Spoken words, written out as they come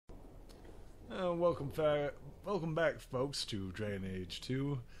Welcome back, folks, to Mage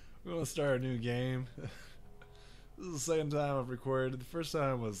 2. We're gonna start a new game. This is the second time I've recorded. The first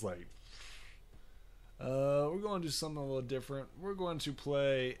time was like, we're going to do something a little different. We're going to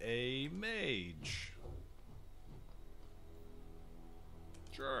play a mage.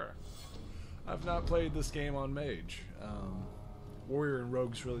 Sure. I've not played this game on mage. Warrior and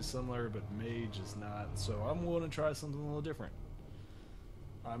rogue's really similar, but mage is not. So I'm willing to try something a little different.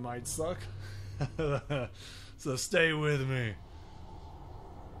 I might suck. So stay with me.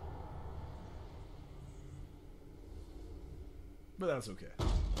 But that's okay.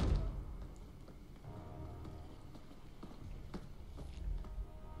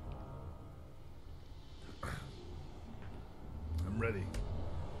 I'm ready.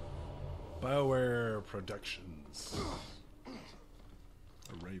 BioWare Productions.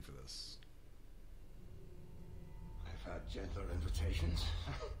 I'm ready for this. I've had gentler invitations.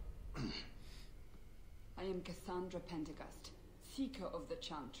 I am Cassandra Pendergast, Seeker of the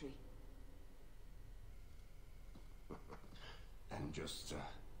Chantry. And just,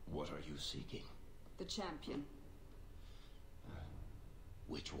 what are you seeking? The champion.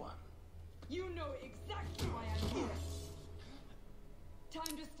 Which one? You know exactly why I'm here.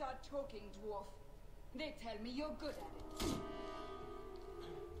 Time to start talking, dwarf. They tell me you're good at it.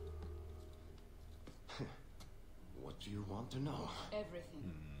 What do you want to know?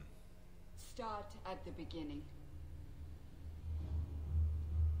 Everything. Start at the beginning.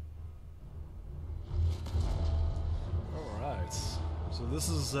 Alright, so this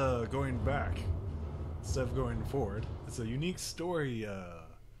is going back instead of going forward. It's a unique story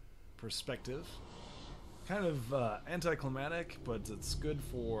perspective. Kind of anticlimactic, but it's good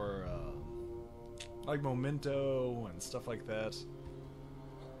for like memento and stuff like that.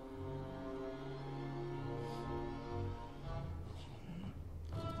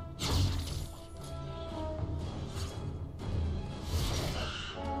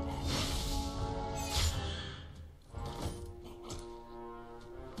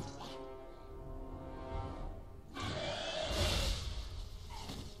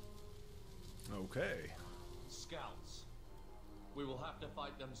 Okay. Scouts. We will have to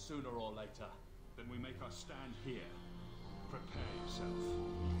fight them sooner or later. Then we make our stand here. Prepare yourself.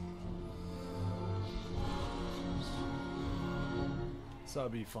 So that'll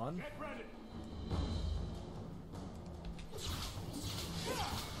be fun. Get ready!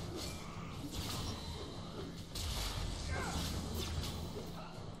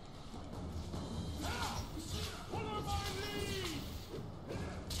 Follow my lead!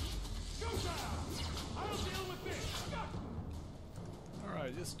 Go down! I'll deal with this!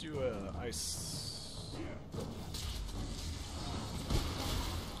 Alright, just do a ice.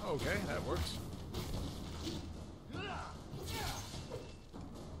 Okay, that works.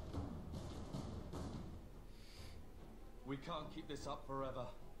 We can't keep this up forever.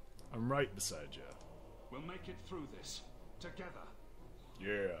 I'm right beside you. We'll make it through this. Together.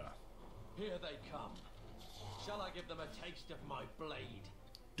 Yeah. Here they come. Shall I give them a taste of my blade?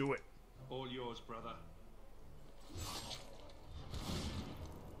 Do it. All yours, brother.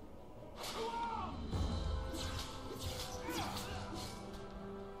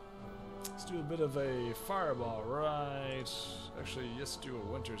 Let's do a bit of a fireball, right? Actually, let's do a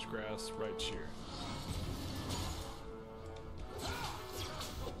winter's grass right here.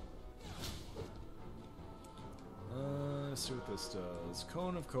 Let's see what this does.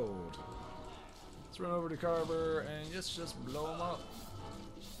 Cone of Cold. Let's run over to Carver and just blow him up.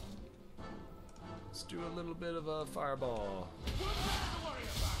 Let's do a little bit of a fireball.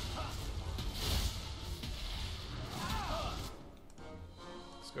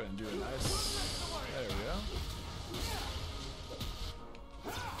 Let's go ahead and do a nice. There we go.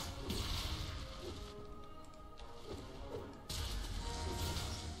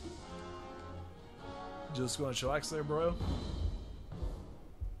 Just going to chillax there, bro?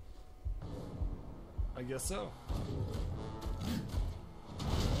 I guess so.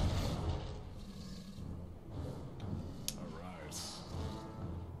 Alright.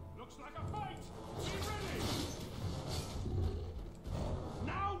 Looks like a fight! Be ready!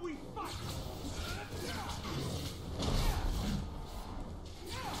 Now we fight!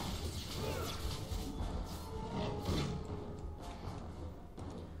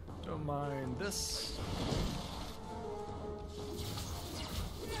 Don't mind this.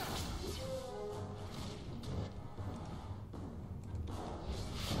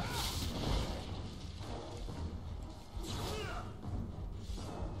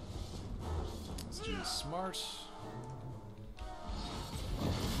 Let's do smart.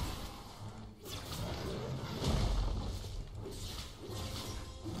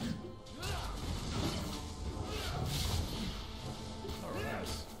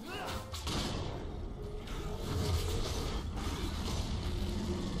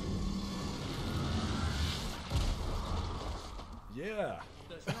 Yeah.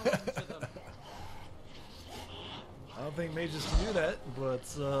 There's no end to them. I don't think mages can do that, but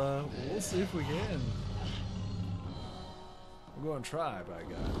we'll see if we can. We're going to try, by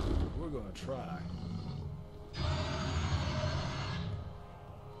God. We're going to try.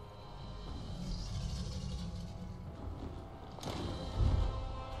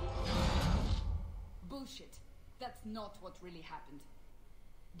 Bullshit. That's not what really happened.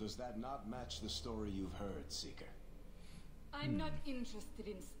 Does that not match the story you've heard, Seeker? I'm not interested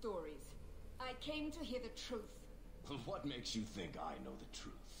in stories. I came to hear the truth. What makes you think I know the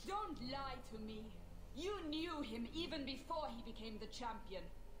truth? Don't lie to me. You knew him even before he became the champion.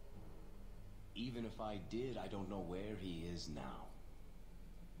 Even if I did, I don't know where he is now.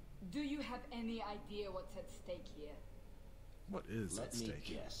 Do you have any idea what's at stake here? What is at Let me stake?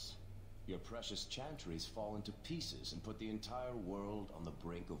 guess. Your precious chantries fall into pieces and put the entire world on the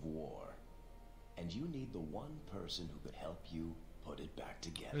brink of war. And you need the one person who could help you put it back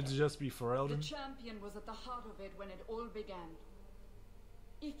together. It'd just be for The Eldon. champion was at the heart of it when it all began.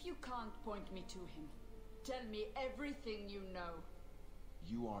 If you can't point me to him, tell me everything you know.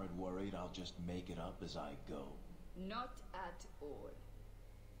 You aren't worried I'll just make it up as I go. Not at all.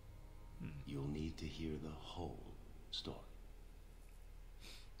 You'll need to hear the whole story.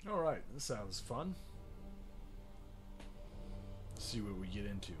 Alright, this sounds fun. Let's see what we get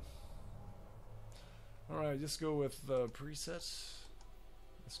into. Alright, just go with preset.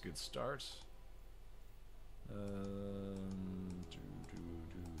 That's a good start.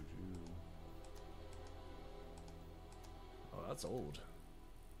 Oh, that's old.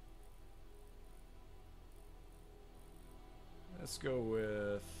 Let's go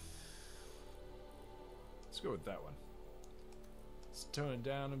with that one. Let's tone it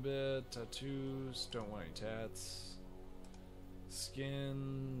down a bit. Tattoos, don't want any tats.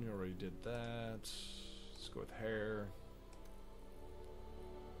 Skin, you already did that. Let's go with hair.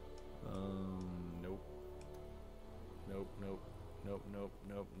 Nope. Nope, nope, nope, nope,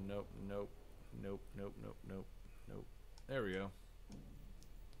 nope, nope, nope, nope, nope, nope, nope, nope. There we go.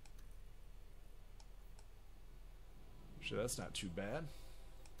 Sure, that's not too bad.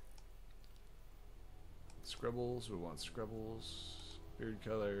 Scribbles, we want scribbles. Beard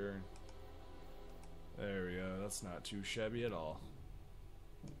color. There we go, that's not too shabby at all.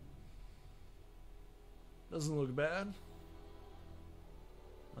 Doesn't look bad.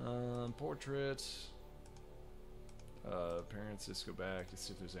 Portrait. Appearance, just go back and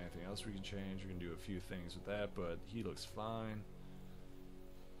see if there's anything else we can change. We can do a few things with that, but he looks fine.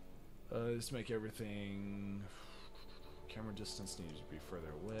 Just make everything... Camera distance needs to be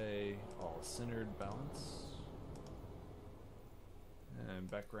further away. All centered balance.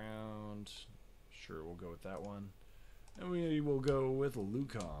 And background. Sure, we'll go with that one. And we will go with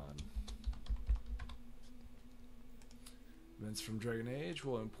Lucan. Events from Dragon Age.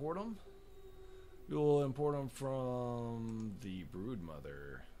 We'll import them. We will import them from the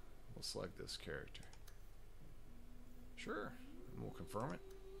Broodmother. We'll select this character. Sure. And we'll confirm it.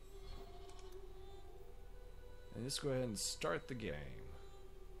 And just go ahead and start the game.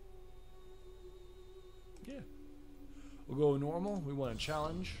 Yeah. We'll go normal. We want a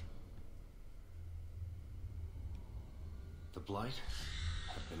challenge. The Blight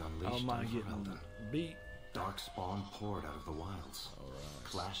have been I unleashed don't mind on getting Ferelden. beat. Dark spawn poured out of the wilds,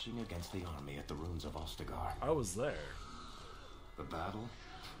 clashing against the army at the ruins of Ostagar. I was there. The battle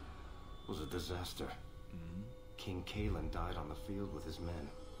was a disaster. King Kalen died on the field with his men,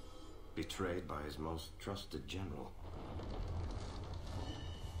 betrayed by his most trusted general.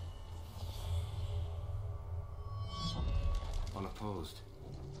 Unopposed,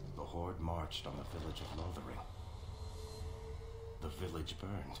 the Horde marched on the village of Lothering. The village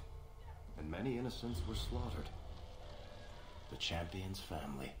burned, and many innocents were slaughtered. The champion's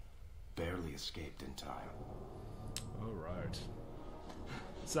family barely escaped in time. Alright.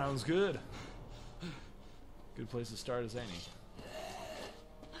 Sounds good. Good place to start as any.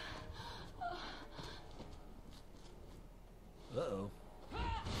 Uh-oh.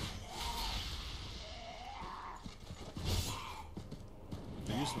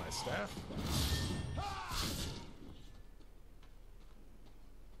 Did I use my staff?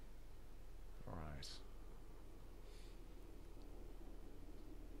 Alright.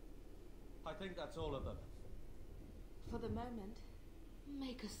 I think that's all of them. For the moment,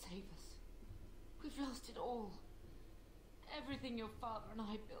 make us save us. We've lost it all. Everything your father and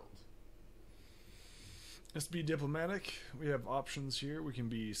I built. Let's be diplomatic. We have options here. We can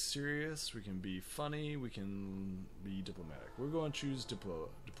be serious, we can be funny, we can be diplomatic. We're going to choose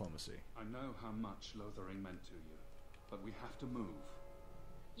diplomacy. I know how much Lothering meant to you, but we have to move.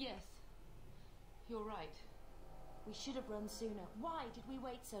 Yes, you're right. We should have run sooner. Why did we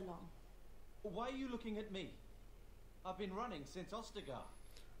wait so long? Why are you looking at me? I've been running since Ostagar.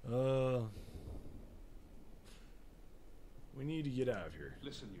 We need to get out of here.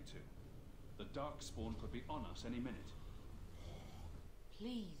 Listen, you two. The Darkspawn could be on us any minute.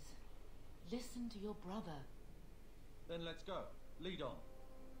 Please, listen to your brother. Then let's go. Lead on.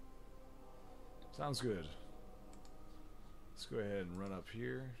 Sounds good. Let's go ahead and run up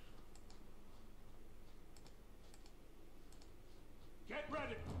here. Get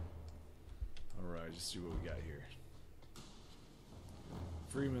ready! Alright, just see what we got here.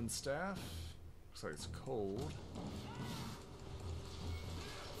 Freeman's staff. Looks like it's cold.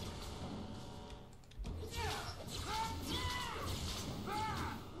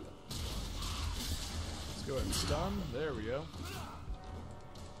 Let's go ahead and stun. There we go.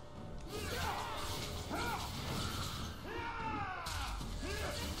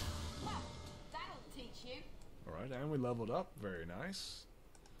 That'll teach you. Alright, and we leveled up. Very nice.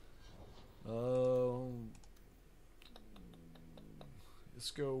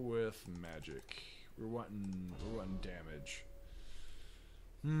 Let's go with magic. We're wanting damage.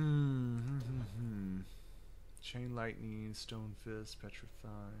 Chain lightning, stone fist,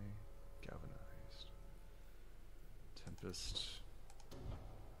 petrify, galvanized, tempest,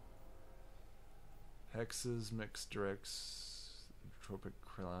 hexes, mixed directs, tropic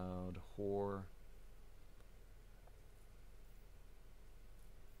cloud, whore.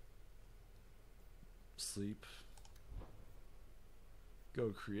 Sleep. Go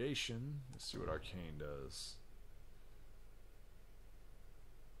creation. Let's see what arcane does.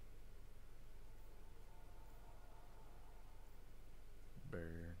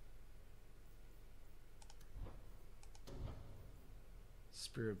 Barrier.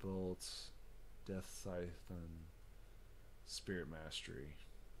 Spirit bolts. Death siphon. Spirit mastery.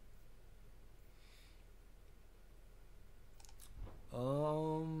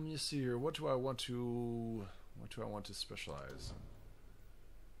 You see here. What do I want to specialize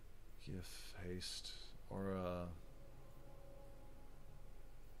in? Gift, haste, or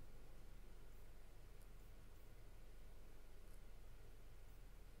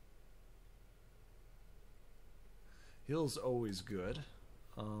heal's always good.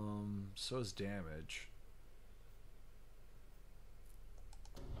 So is damage.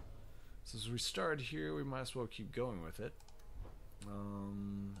 So as we start here, we might as well keep going with it.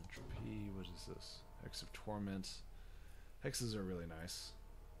 Entropy, what is this? Hex of Torment. Hexes are really nice.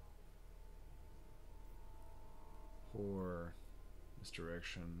 Or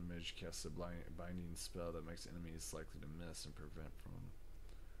misdirection. Mage casts a binding spell that makes enemies likely to miss and prevent from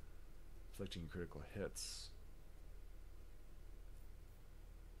inflicting critical hits.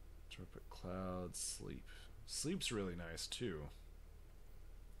 Tropic cloud, sleep. Sleep's really nice too.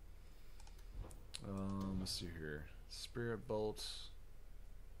 Let's see here. Spirit bolt,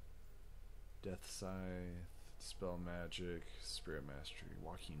 death scythe, spell magic, spirit mastery,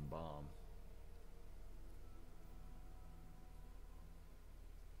 walking bomb.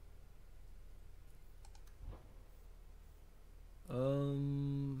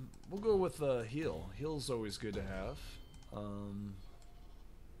 We'll go with heal. Heal's always good to have.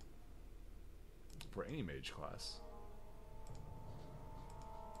 For any mage class.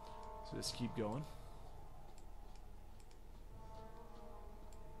 So just keep going.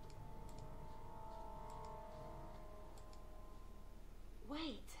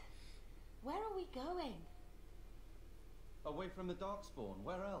 Wait, where are we going? Away from the Darkspawn.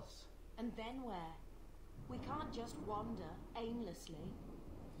 Where else? And then where? We can't just wander aimlessly.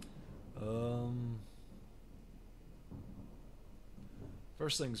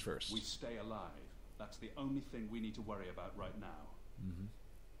 First things first. We stay alive. That's the only thing we need to worry about right now. Mm-hmm.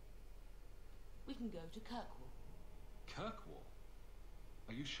 We can go to Kirkwall. Kirkwall?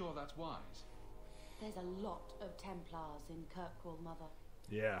 Are you sure that's wise? There's a lot of Templars in Kirkwall, Mother.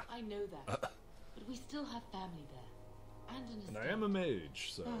 Yeah. I know that. But we still have family there. And an estate. And I am a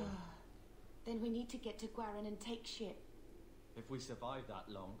mage, so... Then we need to get to Gwaran and take ship. If we survive that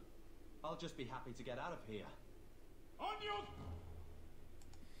long, I'll just be happy to get out of here. On your...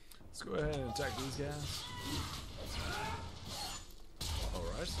 Let's go ahead and attack these guys.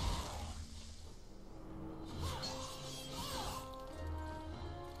 Alright.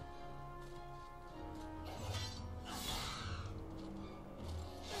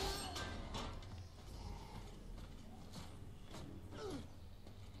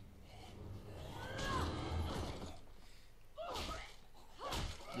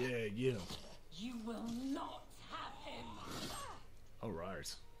 Yeah, get him. You will not have him.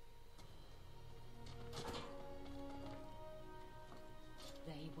 Alright.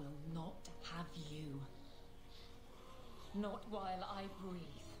 They will not have you. Not while I breathe.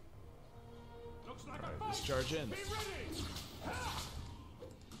 Looks like a Alright, fight. let's charge in. Be ready. Ha!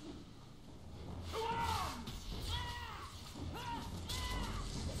 To arms!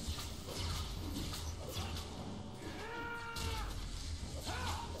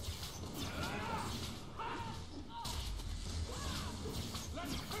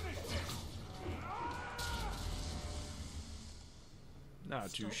 Let's finish this.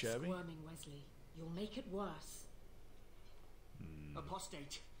 Not too Stop shabby. squirming, Wesley. You'll make it worse.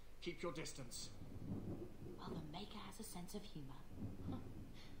 Apostate, keep your distance. Well, the Maker has a sense of humor.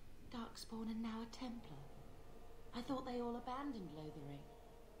 Darkspawn and now a Templar. I thought they all abandoned Lothering.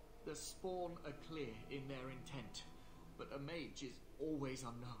 The Spawn are clear in their intent, but a Mage is always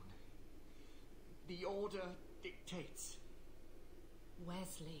unknown. The Order dictates.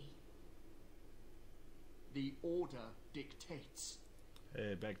 Wesley. The Order dictates.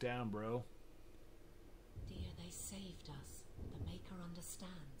 Hey, back down, bro. Dear, they saved us. The Maker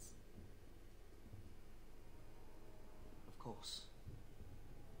understands. Of course.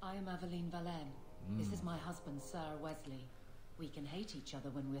 I am Aveline Valenne. This is my husband, Sir Wesley. We can hate each other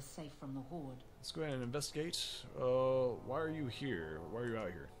when we're safe from the Horde. Let's go ahead and investigate. Why are you here? Why are you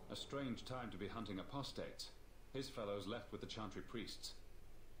out here? A strange time to be hunting apostates. His fellows left with the Chantry priests.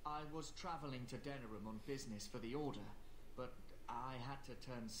 I was traveling to Denerim on business for the Order, but I had to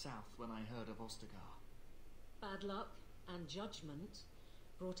turn south when I heard of Ostagar. Bad luck and judgment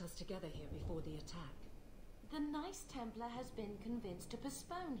brought us together here before the attack. The nice Templar has been convinced to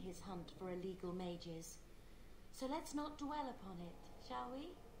postpone his hunt for illegal mages. So let's not dwell upon it, shall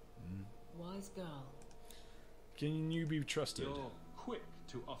we? Wise girl. Can you be trusted? You're quick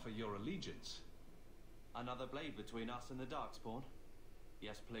to offer your allegiance. Another blade between us and the Darkspawn?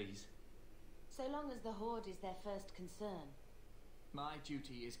 Yes, please. So long as the Horde is their first concern. My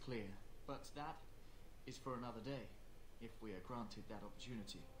duty is clear, but that is for another day, if we are granted that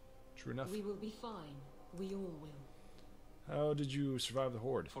opportunity. True enough. We will be fine. We all will. How did you survive the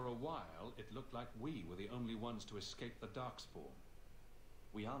Horde? For a while, it looked like we were the only ones to escape the Darkspawn.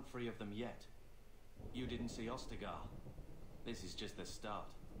 We aren't free of them yet. You didn't see Ostagar. This is just the start.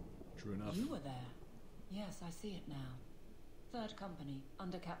 True enough. You were there. Yes, I see it now. Third Company,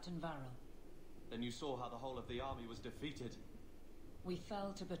 under Captain Varrel. Then you saw how the whole of the army was defeated. We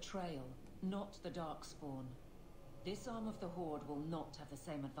fell to betrayal, not the Darkspawn. This arm of the Horde will not have the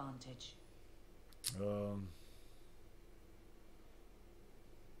same advantage.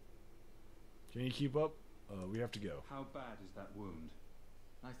 Can you keep up? We have to go. How bad is that wound?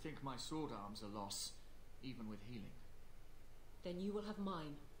 I think my sword arm's a loss, even with healing. Then you will have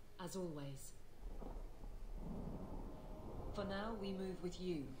mine, as always. For now, we move with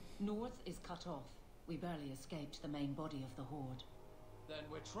you. North is cut off. We barely escaped the main body of the Horde. Then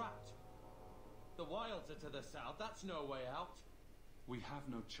we're trapped. The wilds are to the south, that's no way out. We have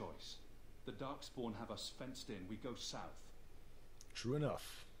no choice. The Darkspawn have us fenced in. We go south. True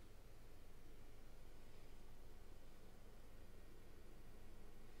enough.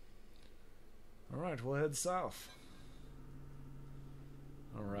 Alright, we'll head south.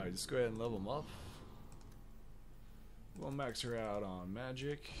 Alright, just go ahead and level them up. We'll max her out on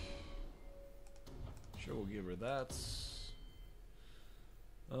magic. Sure, we'll give her that.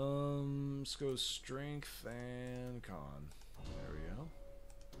 Let's go strength and con. There we go.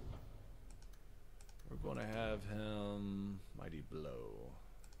 We're going to have him mighty blow.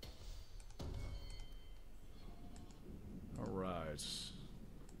 Alright. Is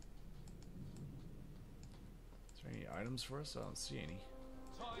there any items for us? I don't see any.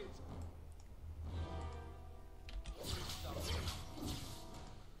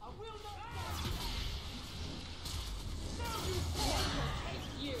 I will not die. Now you take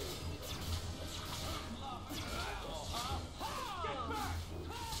you. Get back!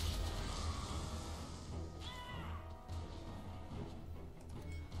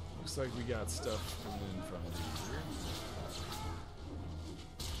 Looks like we got stuff coming in from the rear.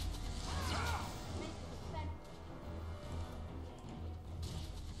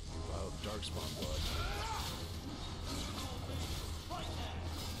 Wow, Darkspawn blood.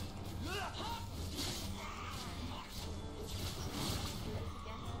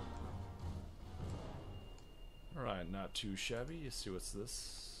 Alright, not too shabby. Let's see what's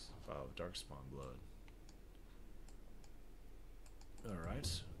this. Vial of Darkspawn blood.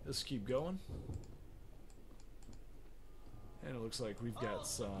 Alright, let's keep going. And it looks like we've got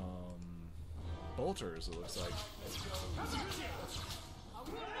some bolters, it looks like.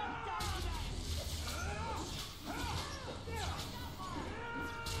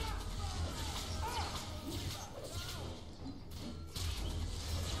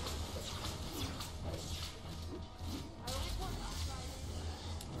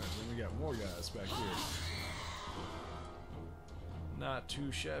 got more guys back here. Not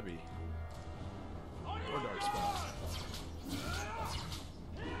too shabby. Or dark spot.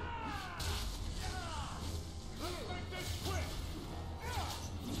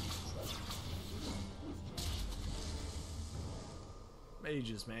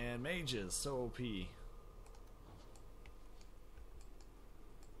 Mages, man. Mages. So OP. They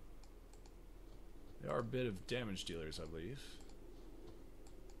are a bit of damage dealers, I believe.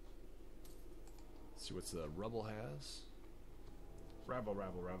 Let's see what the rubble has. Rabble.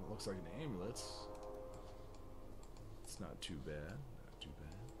 Looks like an amulet. It's not too bad. Not too bad.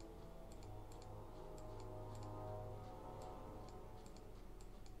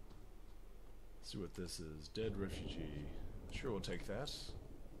 Let's see what this is. Dead refugee. Sure, we'll take that.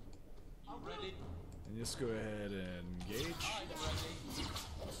 I'm ready. And just go ahead and engage.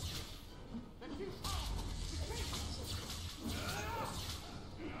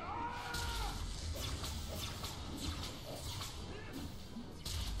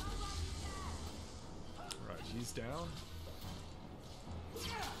 Alright, he's down.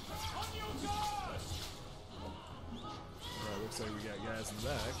 Alright, looks like we got guys in the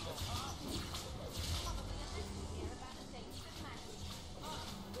back.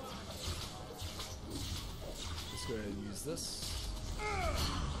 Let's go ahead and use this.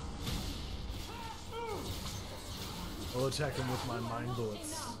 I'll attack him with my mind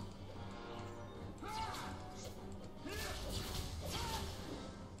bullets.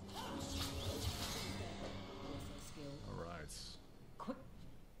 Alright. Quickly,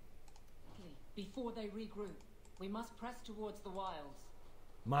 before they regroup, we must press towards the wilds.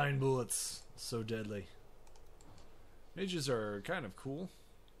 Mind bullets. So deadly. Mages are kind of cool.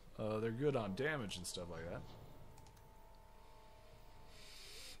 They're good on damage and stuff like that.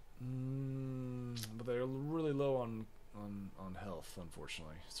 But they're really low on health,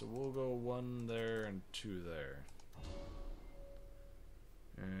 unfortunately. So we'll go 1 there and 2 there.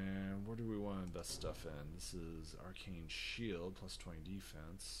 And where do we want to invest stuff in? This is Arcane Shield, plus 20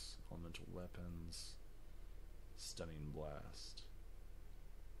 defense, Elemental Weapons, Stunning Blast.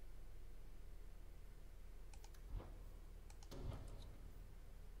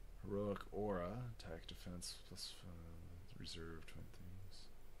 Heroic Aura, attack defense, plus reserve 20 things.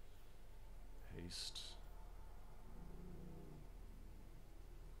 Haste.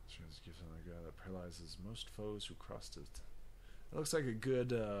 Gives them a guy that paralyzes most foes who crossed it. That looks like a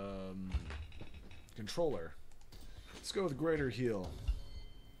good controller. Let's go with Greater Heal.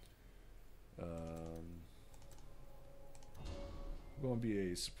 We're going to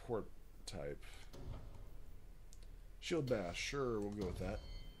be a support type. Shield Bash, sure, we'll go with that.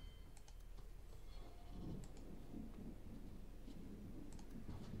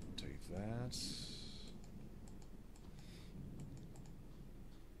 Take that.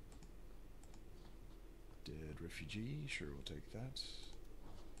 Dead refugee, sure, we'll take that.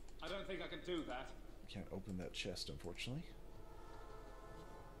 I don't think I can do that. Can't open that chest, unfortunately.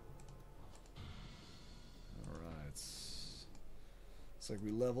 Alright. Looks like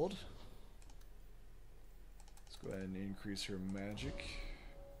we leveled. Let's go ahead and increase her magic.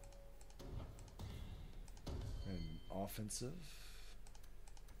 And offensive.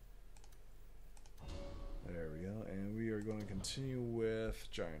 There we go. And we are going to continue with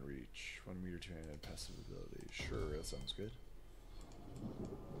Giant Reach. 1 meter 2-handed passive ability. Sure, that sounds good.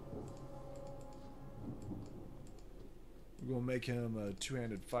 We're going to make him a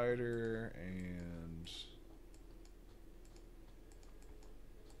 2-handed fighter and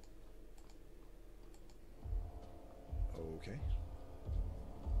okay.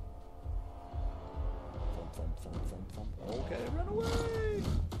 Thump. Okay, run away!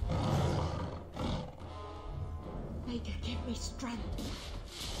 Mage, give me strength.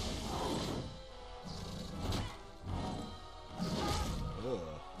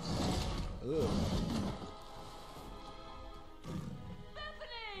 Ugh.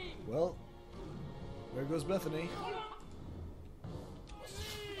 Well, there goes Bethany.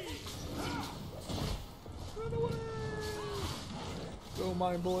 Run away! Go,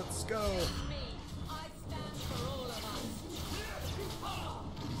 mind bullets, go! I stand for all of us.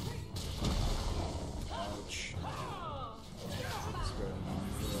 Ouch. Let's go ahead and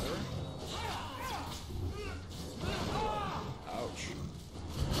move there. Ouch.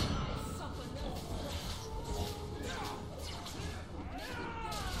 Suffer no.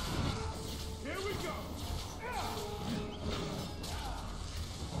 Here we go.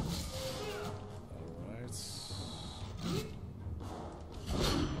 Alright.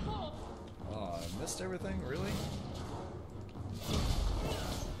 Oh, I missed everything? Really?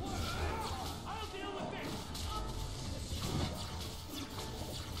 I'll deal with this.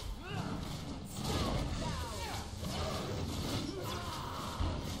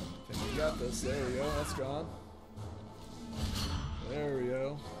 got this. There we go. That's gone. There we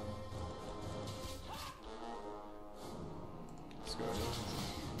go. Let's go.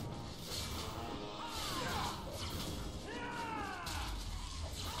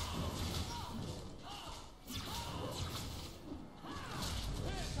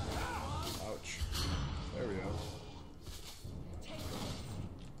 Ouch. There we go.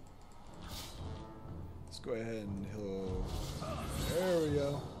 Let's go ahead and heal. There we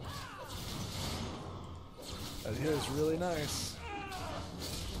go. That heals really nice.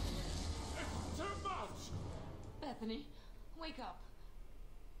 Too much! Bethany, wake up.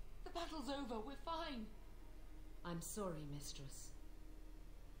 The battle's over. We're fine. I'm sorry, mistress.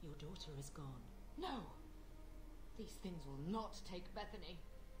 Your daughter is gone. No. These things will not take Bethany.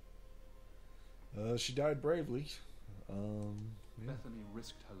 She died bravely. Yeah. Bethany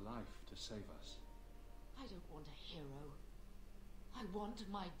risked her life to save us. I don't want a hero. I want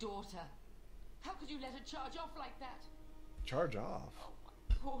my daughter. How could you let her charge off like that? Charge off. Oh,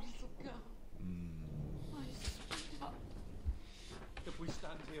 my poor little girl. My sweetheart. If we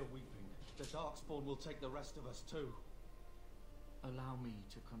stand here weeping, the Darkspawn will take the rest of us too. Allow me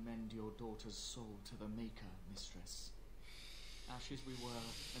to commend your daughter's soul to the Maker, mistress. Ashes we were,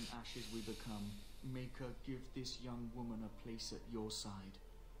 and ashes we become. Maker, give this young woman a place at your side.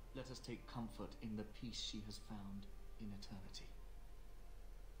 Let us take comfort in the peace she has found in eternity.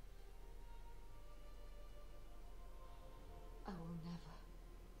 I will never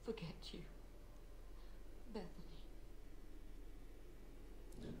forget you, Bethany.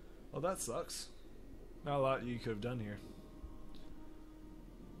 Well, that sucks. Not a lot you could have done here.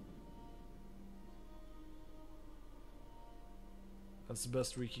 That's the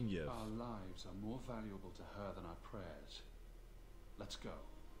best we can give. Our lives are more valuable to her than our prayers. Let's go.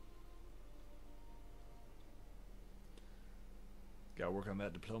 Gotta work on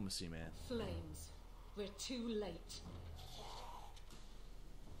that diplomacy, man. Flames. We're too late.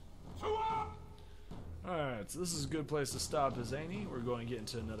 Alright, so this is a good place to stop as Annie. We're going to get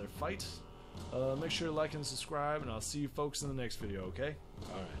into another fight. Make sure to like and subscribe, and I'll see you folks in the next video, okay?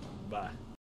 Alright, bye.